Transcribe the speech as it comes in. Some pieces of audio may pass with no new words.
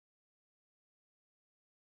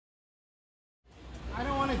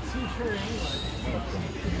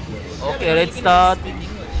Okay, let's start. I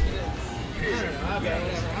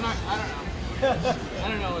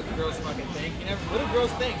don't know what the girls fucking think. You never, what do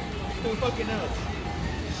girls think? Who fucking knows?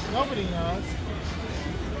 Nobody knows.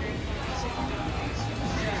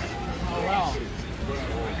 Oh wow.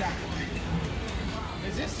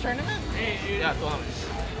 Is this tournament? Hey, dude. Yeah, tournament.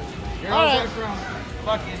 Girls are from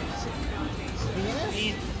fucking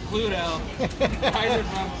Venus? Pluto. Guys are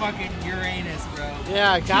from fucking Uranus, bro.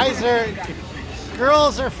 Yeah,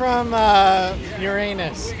 girls are from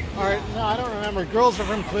Uranus. Or no, I don't remember. Girls are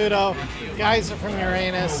from Pluto. Guys are from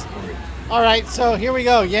Uranus. All right, so here we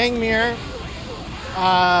go. Yang Mir.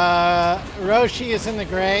 Roshi is in the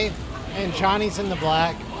gray, and Johnny's in the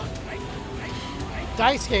black.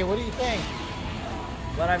 Daisuke, what do you think?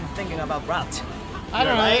 What I'm thinking about Brat. I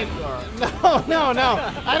don't know. No.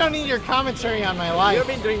 I don't need your commentary on my life. You've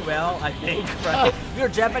been doing well, I think, right? Your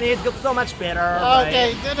Japanese got so much better.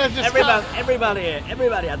 Okay, right? just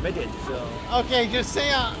everybody admitted. So. Okay, just say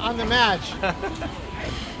on the match.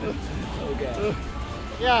 Okay.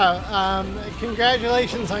 Yeah,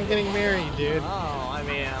 congratulations on getting married, dude. Oh, I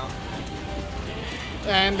mean.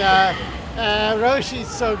 And Roshi's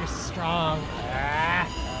so strong.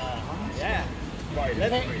 Yeah.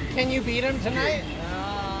 Can you beat him tonight?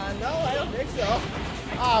 No, I don't think so.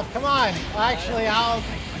 Oh, come on. Well, actually,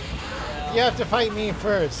 you have to fight me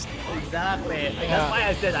first. Exactly. That's why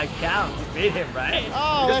I said I can't beat him, right?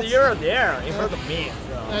 Oh, because you're there in front of me.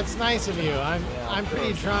 So. That's nice of you. I'm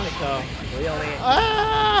pretty drunk though. Really?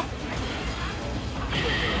 Ah!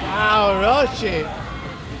 Wow, Roshi.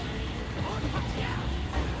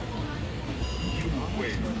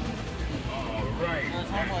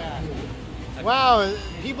 Wow,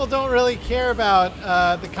 people don't really care about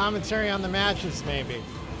the commentary on the matches, maybe.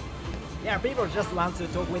 Yeah, people just want to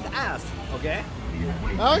talk with us, okay?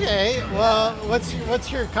 Okay, well,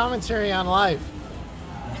 what's your commentary on life?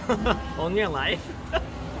 On your life?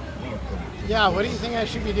 Yeah, what do you think I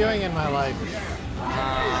should be doing in my life?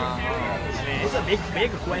 I mean, it's a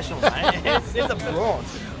big question, right? it's a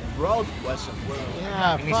broad question.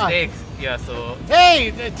 Yeah, fuck. Mistakes. Yeah, so.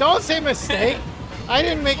 Hey, don't say mistake. I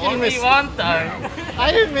didn't make any mistakes. Only one time.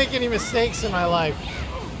 I didn't make any mistakes in my life.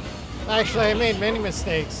 Actually, I made many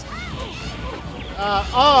mistakes.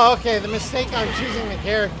 Oh, okay, the mistake on choosing the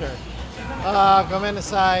character.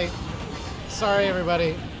 Gomennasai. Sorry,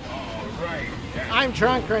 everybody. I'm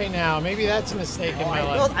drunk right now. Maybe that's a mistake in my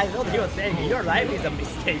life. I thought you were saying your life is a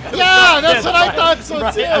mistake. Yeah, that's what I thought so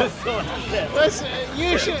right. too. I was so upset. Listen,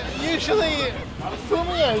 usually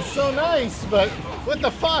Fumiya is so nice, but what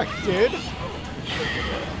the fuck, dude?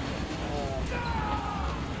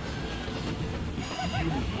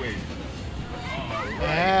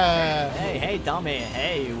 Yeah. Hey, Tommy.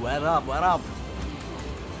 Hey, what up?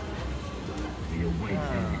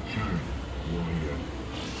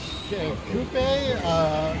 Okay, Coupe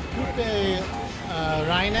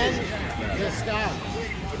Reinen, this guy.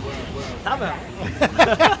 Tommy.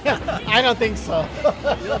 I don't think so.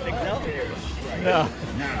 You don't think so? No.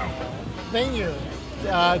 Thank you.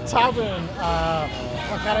 Tabun,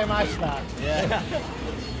 wakaremashita. Yeah.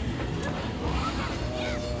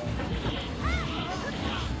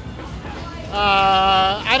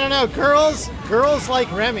 I don't know. Girls like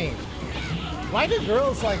Remy. Why do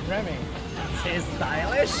girls like Remy? He's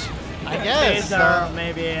stylish. I guess.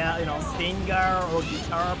 Maybe singer or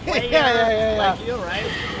guitar player. Yeah. Like you, right?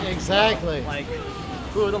 Exactly. Like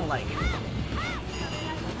who don't like it?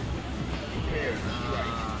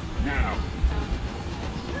 Now.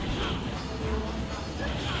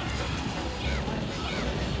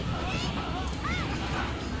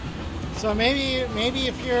 So maybe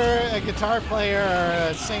if you're a guitar player or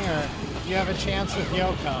a singer, you have a chance with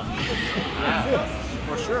Yoko. Yeah,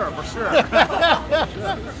 for sure.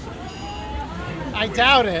 I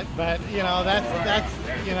doubt it, but that's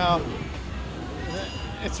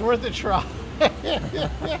it's worth a try.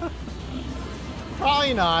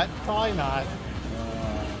 Probably not.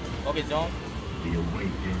 Okay, John.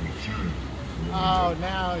 Oh,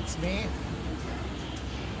 now it's me.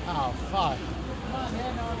 Oh fuck.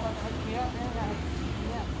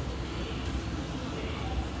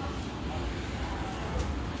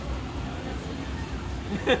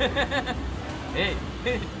 Hey.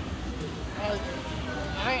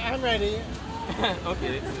 I'm ready. Okay,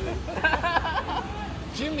 let's do it.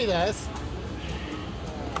 Jimmy desu.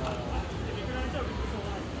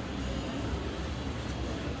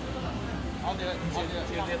 I'll do it.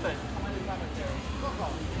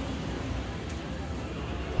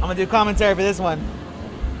 I'm gonna do commentary for this one.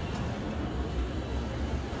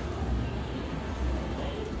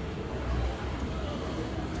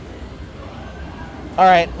 All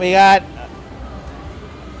right, we got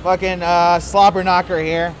fucking slobber knocker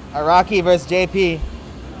here. Araki versus JP.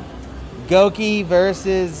 Goki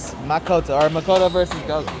versus Makoto, or Makoto versus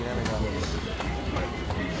Goki. There we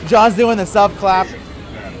go. John's doing the self clap.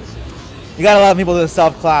 You gotta love people do the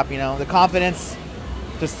self clap. You know, the confidence,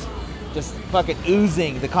 just fucking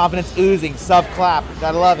oozing. The confidence oozing. Self clap.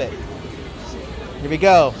 Gotta love it. Here we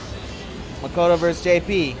go. Makoto versus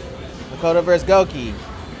JP. Makoto versus Goki.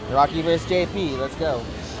 Rocky versus JP. Let's go.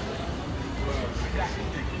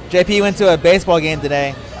 JP went to a baseball game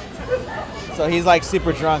today. So he's like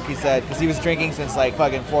super drunk, he said, because he was drinking since like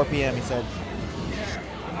fucking 4 p.m., he said.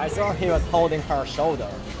 I saw he was holding her shoulder.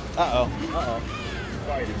 Uh-oh. Uh-oh.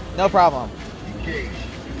 No problem.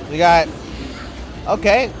 We got...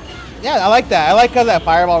 Okay. Yeah, I like that. I like because that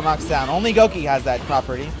fireball knocks down. Only Goki has that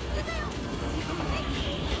property.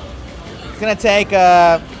 It's going to take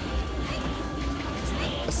a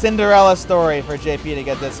Cinderella story for JP to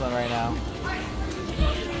get this one right now.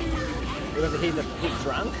 Because he's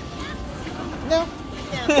drunk? No.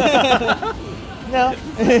 No.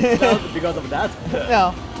 Because of that?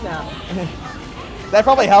 No. No. That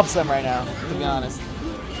probably helps him right now, to be honest.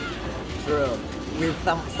 True. With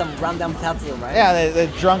some random tattoo, right? Yeah, the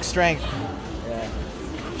drunk strength. Yeah.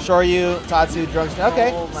 Shoryu, Tatsu, drunk strength.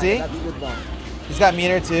 Okay, Oh my, see? that's a good one. He's got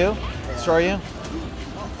meter too. Shoryu.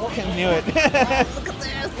 Okay, knew it. Look at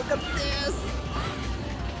this! Look at this!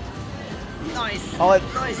 Nice!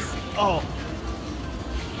 Nice! Oh,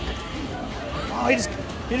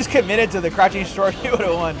 he just committed to the crouching short. He would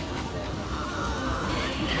have won.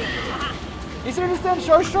 He should have just done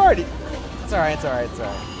short. It's alright, it's alright, it's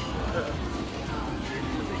alright.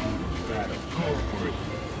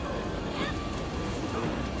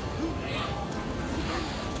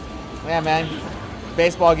 Yeah, man.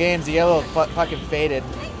 Baseball games, you get a little fucking faded.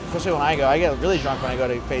 Especially when I go. I get really drunk when I go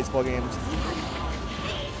to baseball games.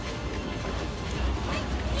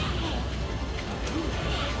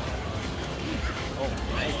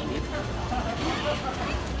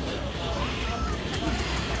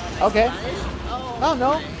 Okay. Oh,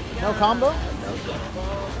 no. No combo?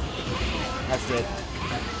 That's it.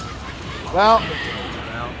 Well,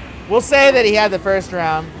 we'll say that he had the first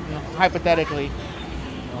round, you know, hypothetically.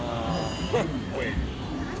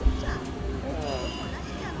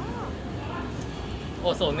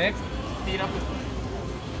 Also next, speed up.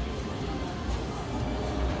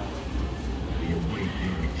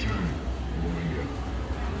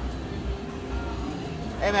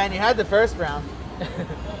 Hey man, you had the first round.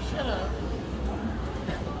 Shut up.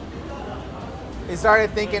 You started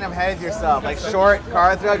thinking ahead of yourself, like short,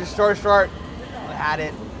 card throw, just short. Had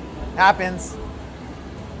it. Happens.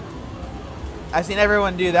 I've seen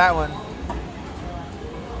everyone do that one.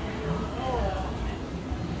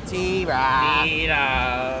 T-Ra.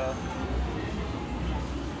 Mira.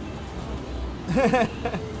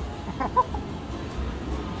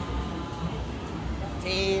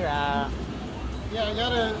 T-Ra. Yeah, I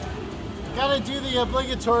gotta do the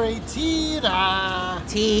obligatory Tira.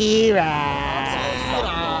 T-Ra.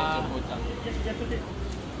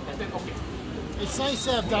 It's nice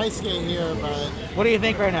to have Daisuke here, but What do you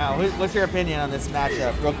think right now? What's your opinion on this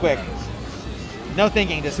matchup, real quick? No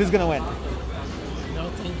thinking, just who's gonna win? no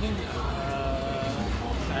thinking.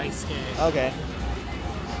 Daisuke. Okay.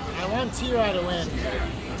 I want Tira to win.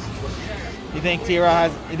 You think T-Ra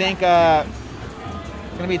has? You think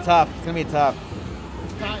it's gonna be tough? It's gonna be tough.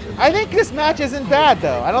 I think this match isn't bad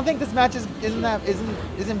though. I don't think this match isn't bad.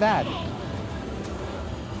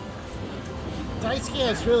 Daisuke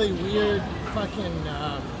has really weird fucking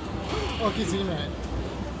Okizime.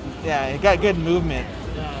 Yeah, it got good movement.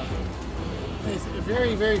 Yeah. He's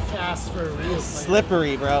very, very fast for a real player.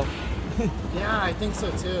 Slippery, bro. Yeah, I think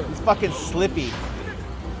so too. He's fucking slippy.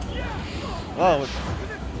 Whoa.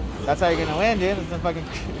 That's how you're gonna win, dude. It's a fucking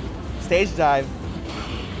stage dive.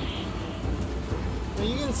 Well,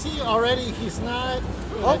 you can see already he's not.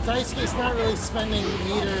 Daisuke's not really spending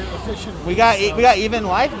meter efficiently. We got even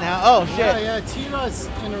life now. Oh shit. Yeah, Tira's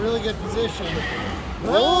in a really good position.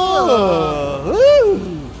 Whoa.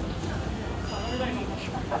 Woo.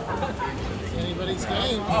 It's anybody's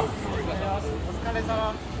game.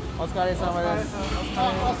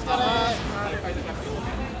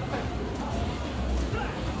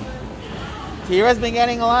 Tira's been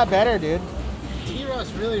getting a lot better, dude.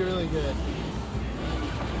 Tira's really, really good.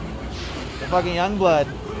 The fucking young blood.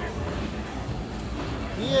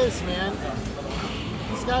 He is, man.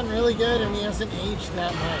 He's gotten really good and he hasn't aged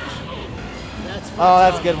that much.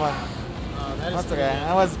 That's a good one. Oh, that is That's pretty okay. good.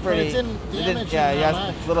 That was pretty. But it didn't damage him yeah,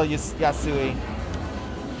 that much. little Yasui.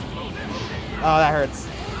 Oh, that hurts.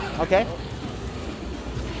 Okay.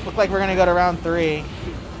 Look like we're gonna go to round 3.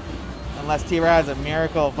 Unless T-Ra has a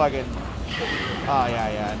miracle fucking... Oh,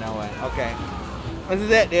 yeah, no way. Okay. This is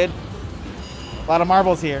it, dude. A lot of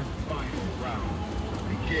marbles here.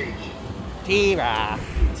 T-Ra.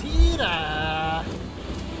 Tira.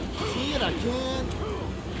 Tira, kid.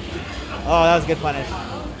 Oh, that was a good punish.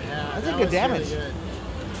 Yeah, That's that a good was damage. Really good.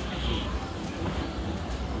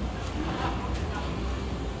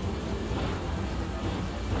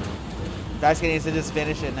 Daisuke needs to just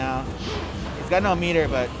finish it now. He's got no meter,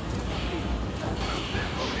 but...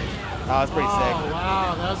 Oh, that's pretty sick.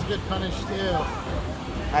 Wow, that was a good punish too.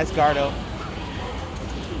 Nice Gardo.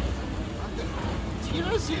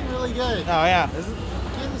 Tira's doing really good. Oh, yeah. This is...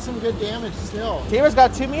 Getting some good damage still. T-Ra's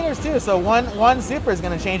got 2 meters, too, so one super is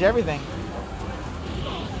going to change everything.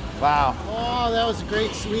 Wow. Oh, that was a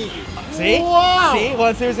great sweep. See? Wow. See?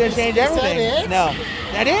 One super's going to change everything. That it? No.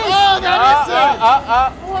 That is? Oh, that is it.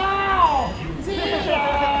 Wow.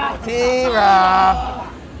 Tira. T-Ra.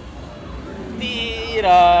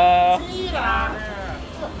 Tira. Tira.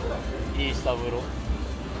 いい下風呂。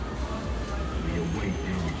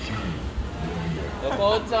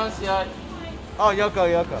横尾ちゃん試合。 Oh, Yoko.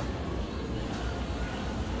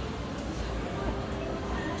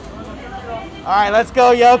 Alright, let's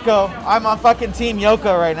go, Yoko. I'm on fucking Team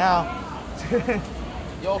Yoko right now.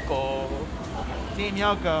 横。 Team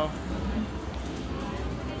Yoko.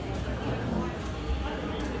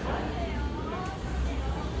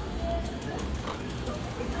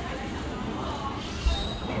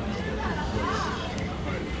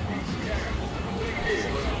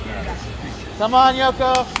 Come on,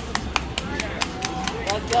 Yoko.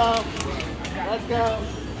 Let's go. Let's go.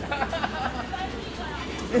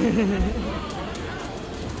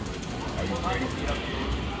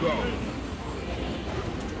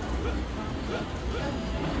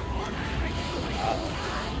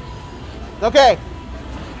 Okay.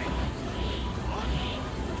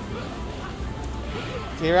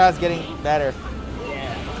 T-Ra's getting better.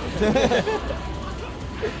 Yeah.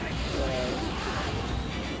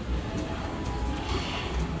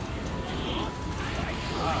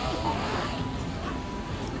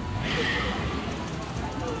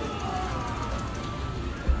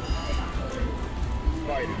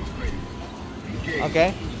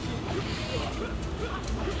 Okay.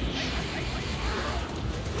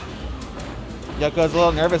 Yoko's a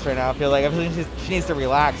little nervous right now. I feel like she needs to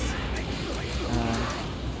relax.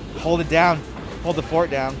 Hold it down. Hold the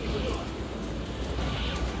fort down.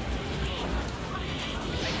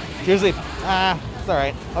 Seriously, it's all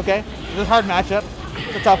right. Okay, it's a hard matchup.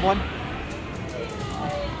 It's a tough one.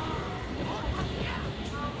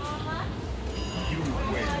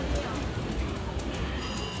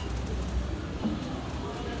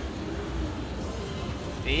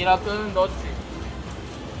 Tira 君どっち？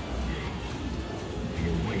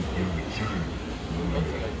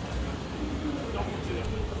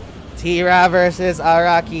 T-Ra versus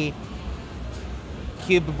Araki.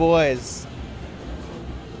 Cube Boys.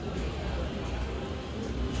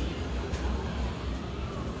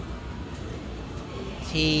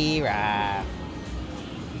 T-Ra.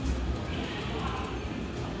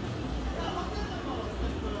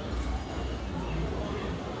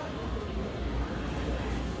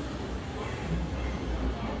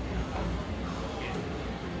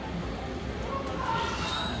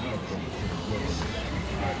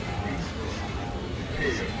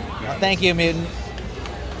 Well, thank you, Mutant.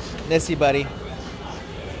 Miss you, buddy.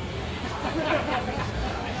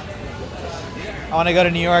 I want to go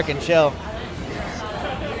to New York and chill.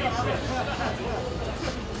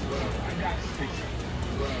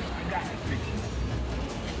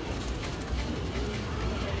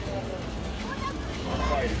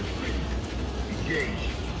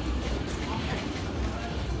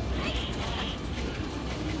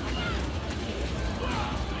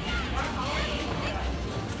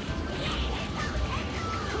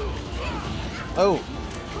 Oh.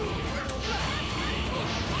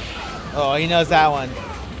 Oh, he knows that one.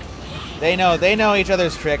 They know each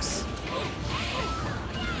other's tricks.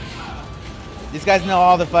 These guys know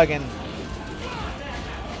all the fucking...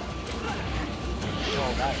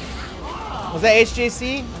 Was that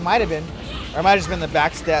HJC? It might have been. Or it might have just been the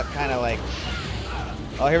back step, kind of like...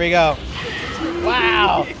 Oh, here we go.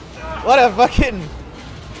 Wow! What a fucking...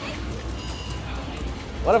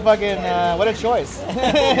 what a choice.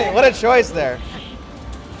 What a choice there.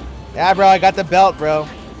 Yeah, bro, I got the belt, bro.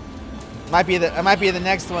 It might be the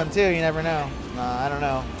next one too, you never know. I don't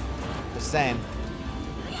know. Just saying.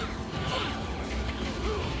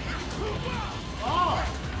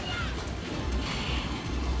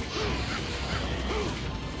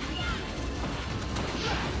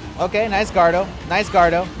 Okay, nice Gardo. Nice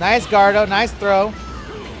Gardo. Nice Gardo. Nice throw.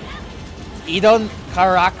 Idon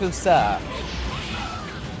Karakusa.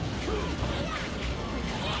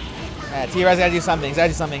 Yeah, T-Rex gotta do something. He's gotta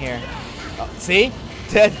do something here. Oh, see?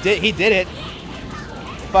 He did it.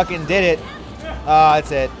 Fucking did it. Oh,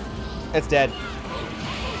 that's it. It's dead.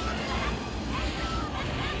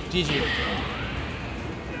 GG.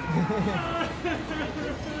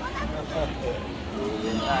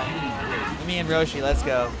 Me and Roshi, let's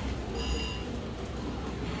go.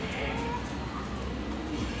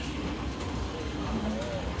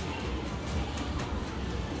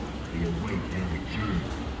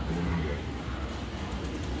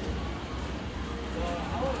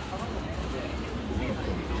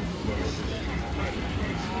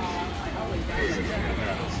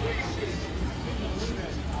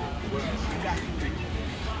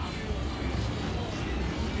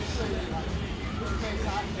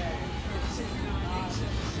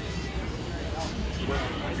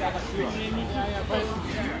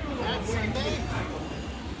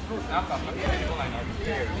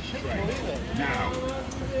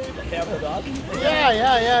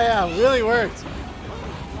 Yeah. Really worked.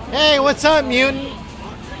 Hey, what's up, Mutant?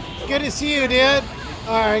 Good to see you, dude.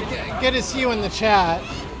 Alright, good to see you in the chat.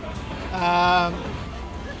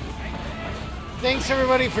 Thanks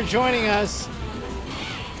everybody for joining us.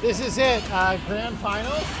 This is it. Grand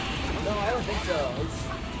finals? No, I don't think so.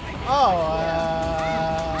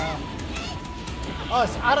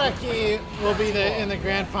 It's Araki will be in the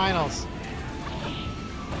grand finals.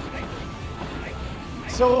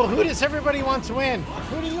 So who does everybody want to win?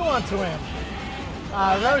 Who do you want to win?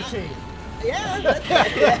 Roshi. Yeah, that's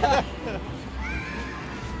it.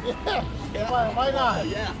 Yeah. Yeah. Why not?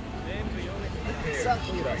 Yeah.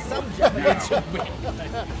 Some Japanese should win.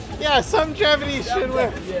 Yeah, some Japanese should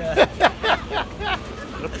win. Yeah.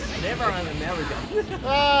 Never an American.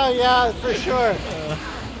 Oh, yeah, for sure.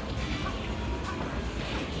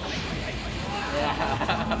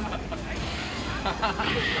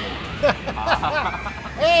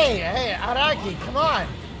 Hey, Araki, come on.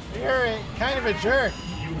 You're kind of a jerk.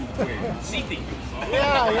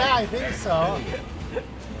 Yeah, I think so.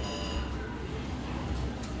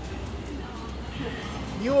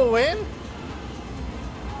 You will win?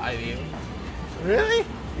 I will. Really?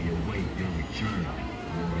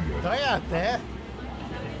 Toyate.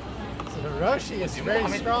 So Roshi is very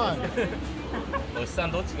strong. おじさ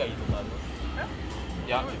んどっちがいいとかある？い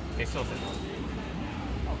や、決勝戦なんで。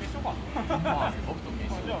あ、決勝か。まあ、僕と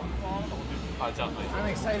決勝。あ、じゃあ、I'm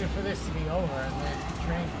excited for this to be over and then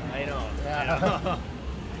train. I know. Yeah.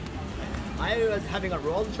 I was having a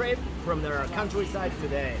road trip from the countryside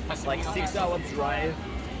today. Like 6 hours drive.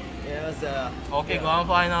 It was Okay, grand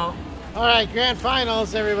final. All right, grand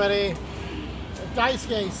finals, everybody.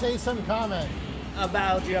 Daisuke, say some comment.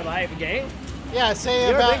 about your life game. Yeah, say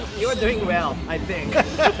you're doing well, I think.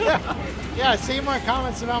 Yeah, say more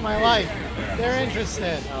comments about my life. They're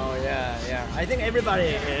interested. Oh yeah. I think everybody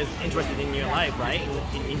is interested in your life, right?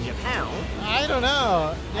 In Japan. I don't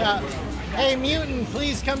know. Yeah. Hey, Mutant,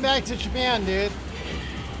 please come back to Japan, dude.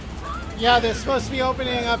 Yeah, they're supposed to be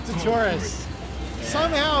opening up to tourists.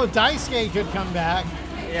 Somehow Daisuke could come back.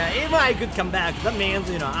 Yeah, if I could come back, that means,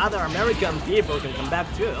 other American people can come back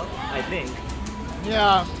too, I think.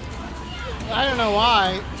 Yeah. I don't know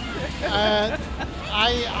why.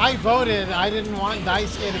 I voted. I didn't want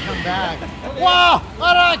Daisuke to come back. Wow!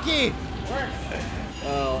 Araki!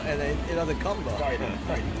 Oh, and it was a combo.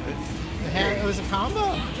 It was a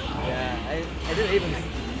combo? Yeah, I didn't even...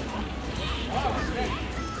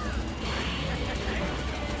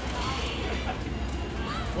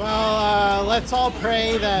 Well, let's all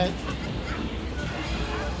pray that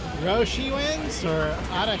Roshi wins or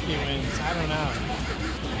Araki wins. I don't know.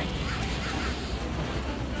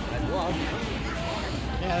 Nice block.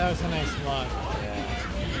 Yeah, that was a nice block.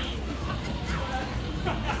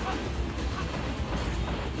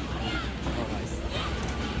 Oh, nice.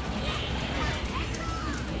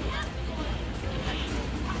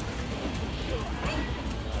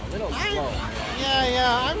 A little slow.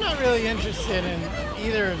 Yeah, I'm not really interested in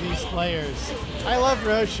either of these players. I love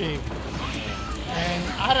Roshi. And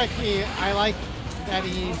Araki, I like that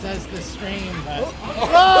he does the stream, but...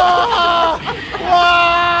 Ah!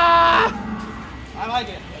 Ah! I like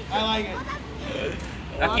it.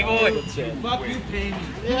 Lucky boy. Fuck you, Pain.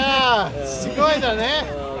 Yeah, すごいだね。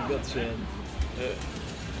 Oh, good chin.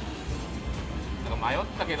 なんか迷っ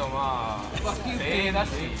たけどまあ精鋭だ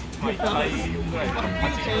し、まあ1回ぐらいからパ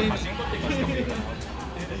チンコっていうかしかもいいかな。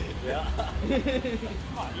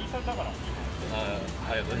まあ言いされたから。あ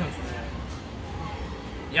りがとうございます。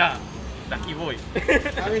いや、ラッキーボーイ。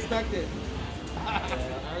I respect it.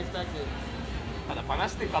 respect it. ただ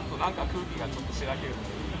話して勝つとなんか空気がちょっとしらける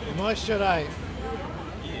のでもう一台。いい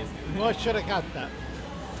ですけどね。もう一台勝った。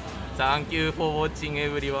Thank you for watching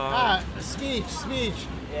everyone. あ、スピーチ。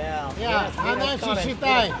Yeah. いや、話し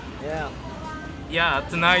たい。 Yeah. Yeah,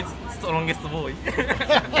 tonight's strongest boy.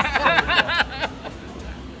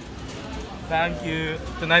 Thank you.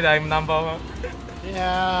 Tonight I'm number one. い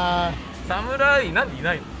や侍なんでい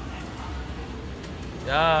ないの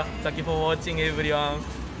？Yeah, thank you for watching everyone.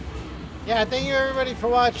 Yeah, thank you everybody for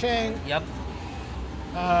watching. Yep.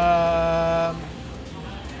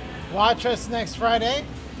 Watch us next Friday.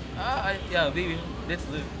 Yeah, maybe let's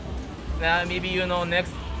do. Maybe you know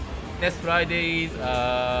next Friday is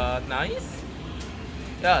 9th.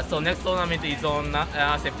 Yeah, so next tournament is on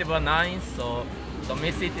September 9th. So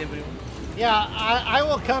message everyone. Yeah, I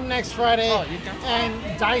will come next Friday. Oh, you can? And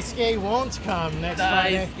Daisuke won't come next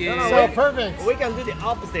Friday. Daisuke. So perfect. We can do the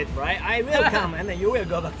opposite, right? I will come and then you will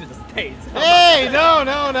go back to the States. Hey, no.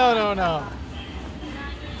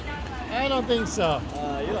 I don't think so.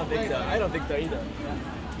 You don't think so? I don't think so either.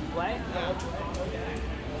 Why?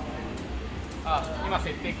 今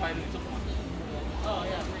設定変えるんでちょっと待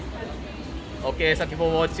って。Okay, thank you for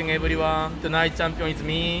watching everyone. Tonight champion is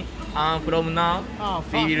me. I'm from now. Oh,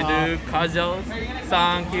 We will fuck do casuals.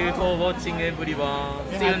 Thank you for watching everyone.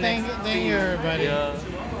 See you Yeah, next. thank you everybody. Yeah.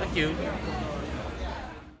 Thank you.